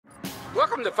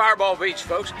Welcome to Fireball Beach,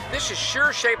 folks. This is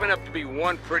sure shaping up to be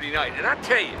one pretty night, and I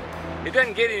tell you, it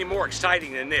doesn't get any more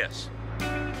exciting than this.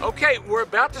 Okay, we're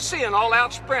about to see an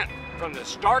all-out sprint from the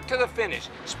start to the finish.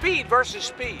 Speed versus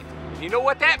speed. You know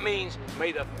what that means?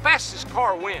 May the fastest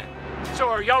car win. So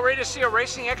are y'all ready to see a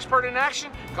racing expert in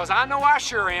action? Because I know I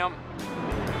sure am.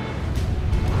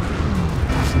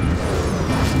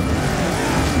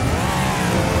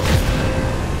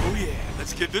 Oh yeah,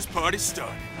 let's get this party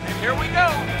started. And here we go.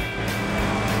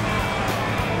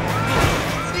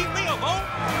 Leave me alone.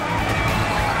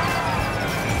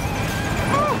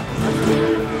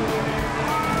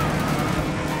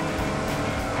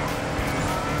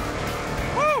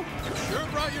 Woo! You sure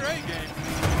brought your A game.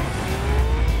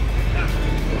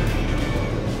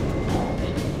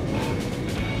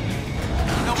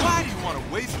 Now why do you want to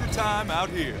waste your time out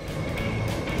here?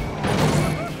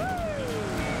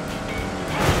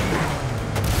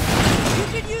 You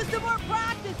could use some more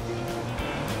practice, dude.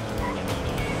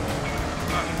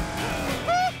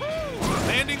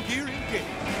 Landing gear engaged.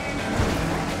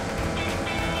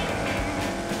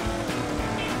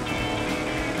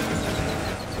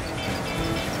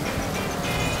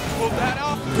 Pull that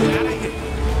off, and a hit.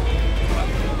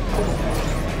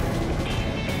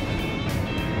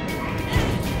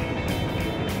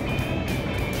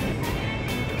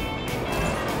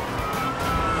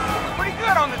 Pretty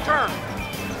good on the turn.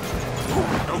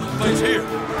 No complaints here.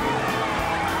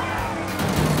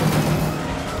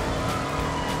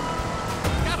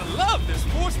 Gotta love this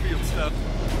force field stuff.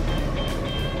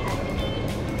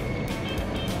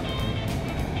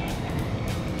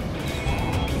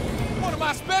 One of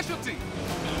my specialties.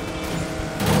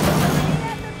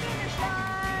 At the finish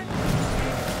line.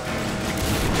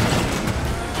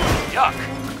 Yuck.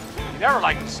 You never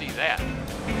like to see that.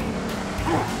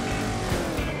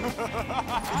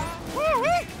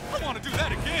 Woo-wee! I want to do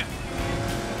that again.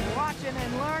 Watching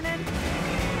and learning.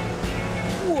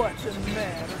 What's the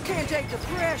matter? Can't take the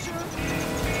pressure.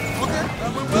 Okay,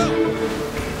 that went well.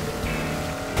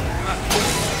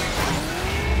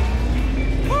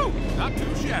 Woo! Not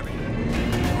too shabby.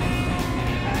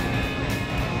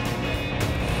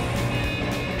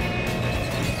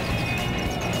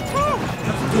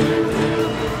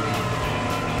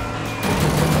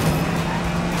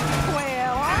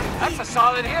 That's a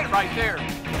solid hit right there.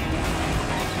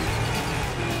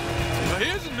 Well,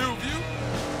 here's a new view.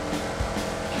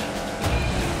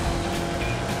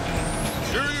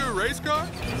 Sure you're a race car?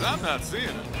 'Cause I'm not seeing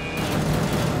it.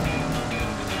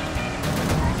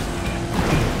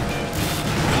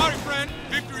 Sorry, friend.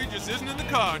 Victory just isn't in the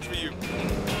cards for you.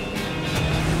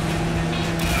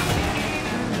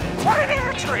 What an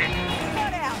air trick!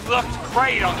 Cut out. Looked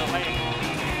great on the landing.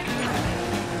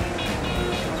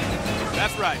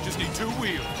 That's right, just need 2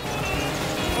 wheels.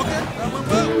 Okay, that went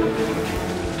well.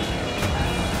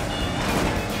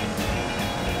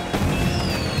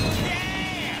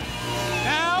 Yeah!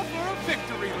 Now for a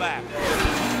victory lap.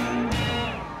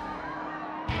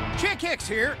 Chick Hicks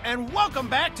here, and welcome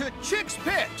back to Chick's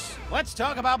Picks. Let's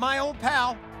talk about my old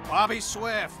pal, Bobby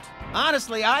Swift.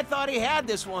 Honestly, I thought he had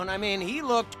this one. I mean, he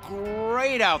looked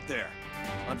great out there.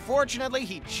 Unfortunately,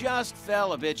 he just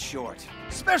fell a bit short.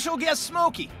 Special guest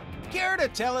Smokey, care to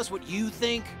tell us what you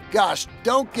think? Gosh,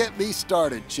 don't get me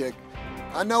started, Chick.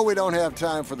 I know we don't have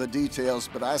time for the details,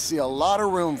 but I see a lot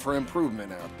of room for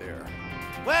improvement out there.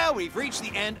 Well, we've reached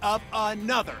the end of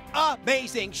another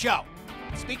amazing show.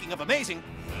 Speaking of amazing,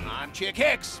 I'm Chick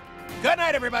Hicks. Good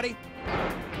night, everybody.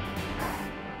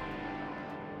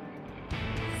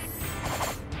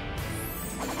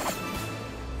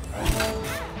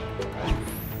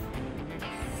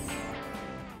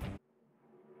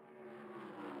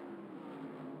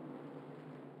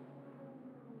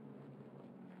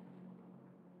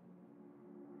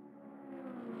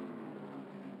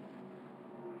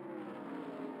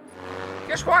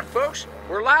 Guess what, folks?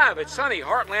 We're live at sunny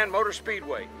Heartland Motor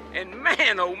Speedway. And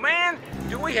man, oh man,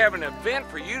 do we have an event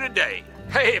for you today.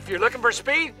 Hey, if you're looking for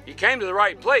speed, you came to the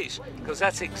right place, because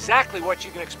that's exactly what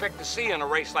you can expect to see in a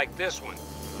race like this one.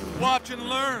 Watch and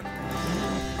learn.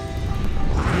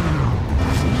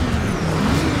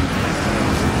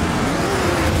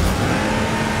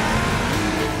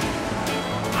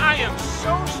 I am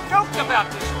so stoked about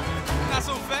this one. Not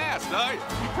so fast, are you?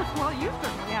 Well, you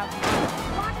certainly have.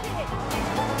 Watch it.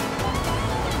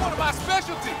 One of my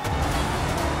specialties.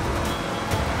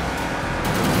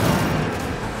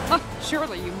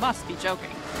 Surely you must be joking.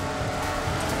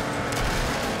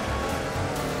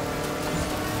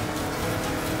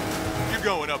 You're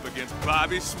going up against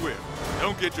Bobby Swift.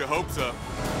 Don't get your hopes up.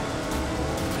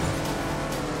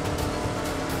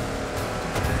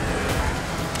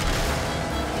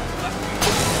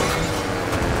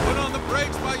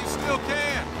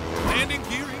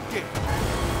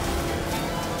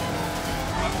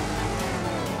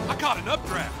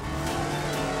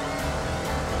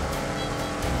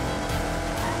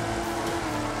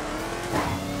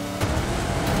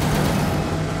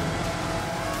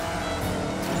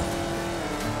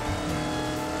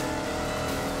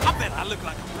 I look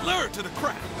like a blur to the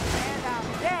crowd. And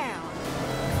I'm down.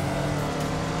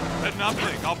 Let not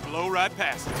blink, I'll blow right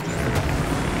past it.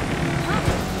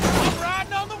 I'm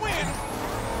riding on the wind.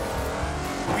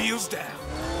 Wheels down.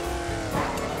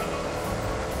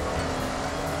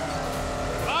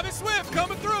 Bobby Swift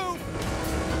coming through.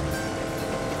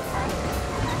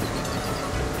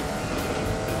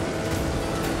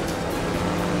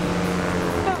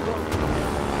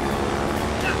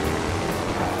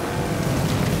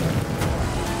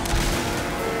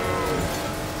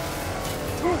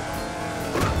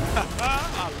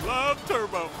 I love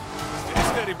turbo. Stay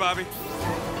steady, Bobby.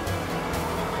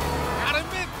 Gotta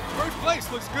admit, first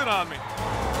place looks good on me.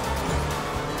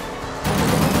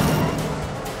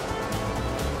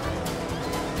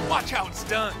 Watch how it's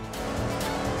done.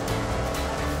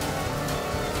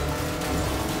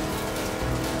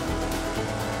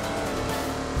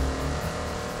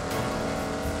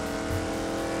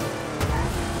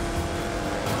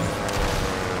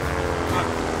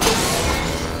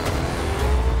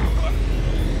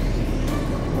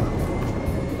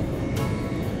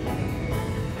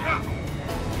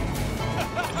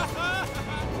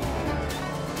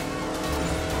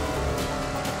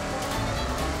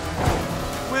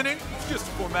 Winning, it's just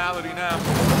a formality now.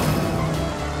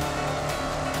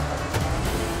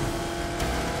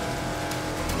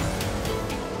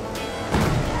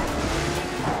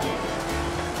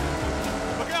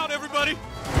 Look out, everybody!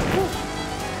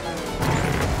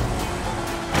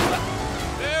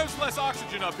 There's less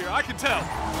oxygen up here, I can tell.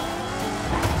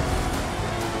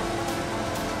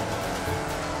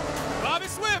 Bobby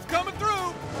Swift coming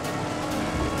through!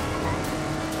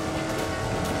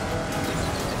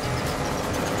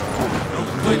 No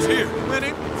complaints here.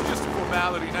 Winning, it's just a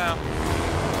formality now.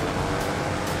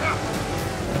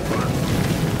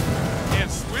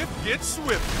 And Swift gets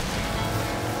Swift.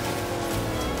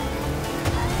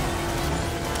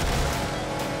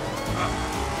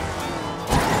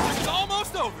 This is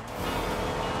almost over.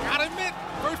 Gotta admit,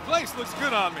 first place looks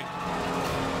good on me.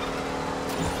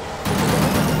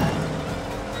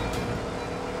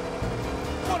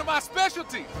 One of my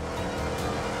specialties.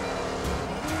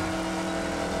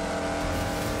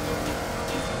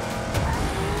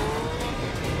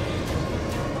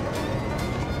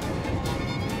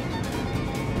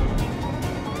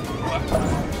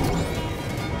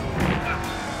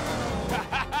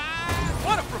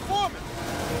 What a performance!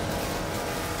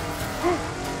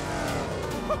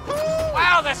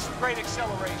 Wow, that's some great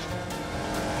acceleration.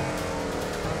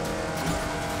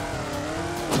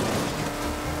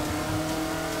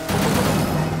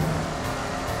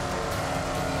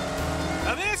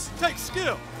 Now this takes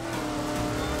skill.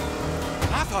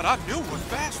 I thought I knew what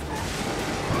fast was.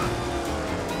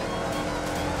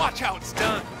 Watch how it's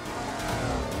done.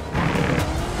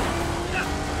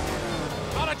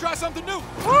 Thought I'd try something new.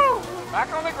 Woo!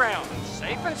 Back on the ground,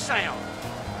 safe and sound.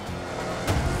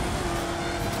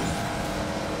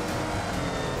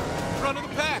 Front of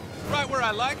the pack, right where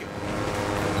I like it.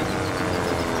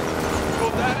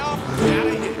 Pulled that off, out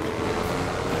of here.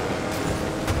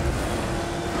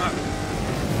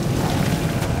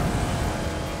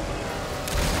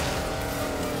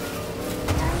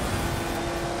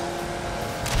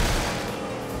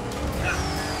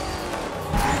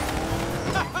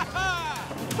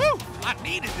 Woo! I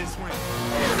needed this win.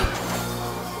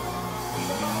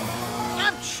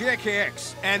 I'm Chick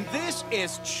Hicks, and this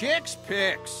is Chick's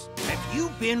Picks. Have you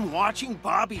been watching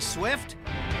Bobby Swift?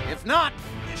 If not,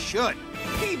 you should.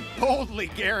 He boldly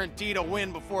guaranteed a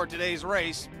win before today's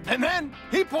race, and then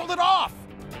he pulled it off.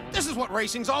 This is what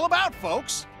racing's all about,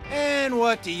 folks. And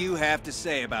what do you have to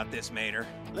say about this, Mater?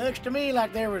 Looks to me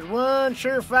like there was one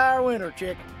surefire winner,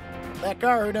 Chick. That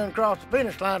car who done crossed the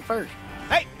finish line first.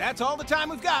 Hey, that's all the time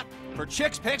we've got. For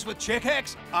Chick's Picks with Chick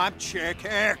Hicks, I'm Chick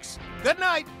Hicks. Good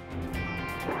night.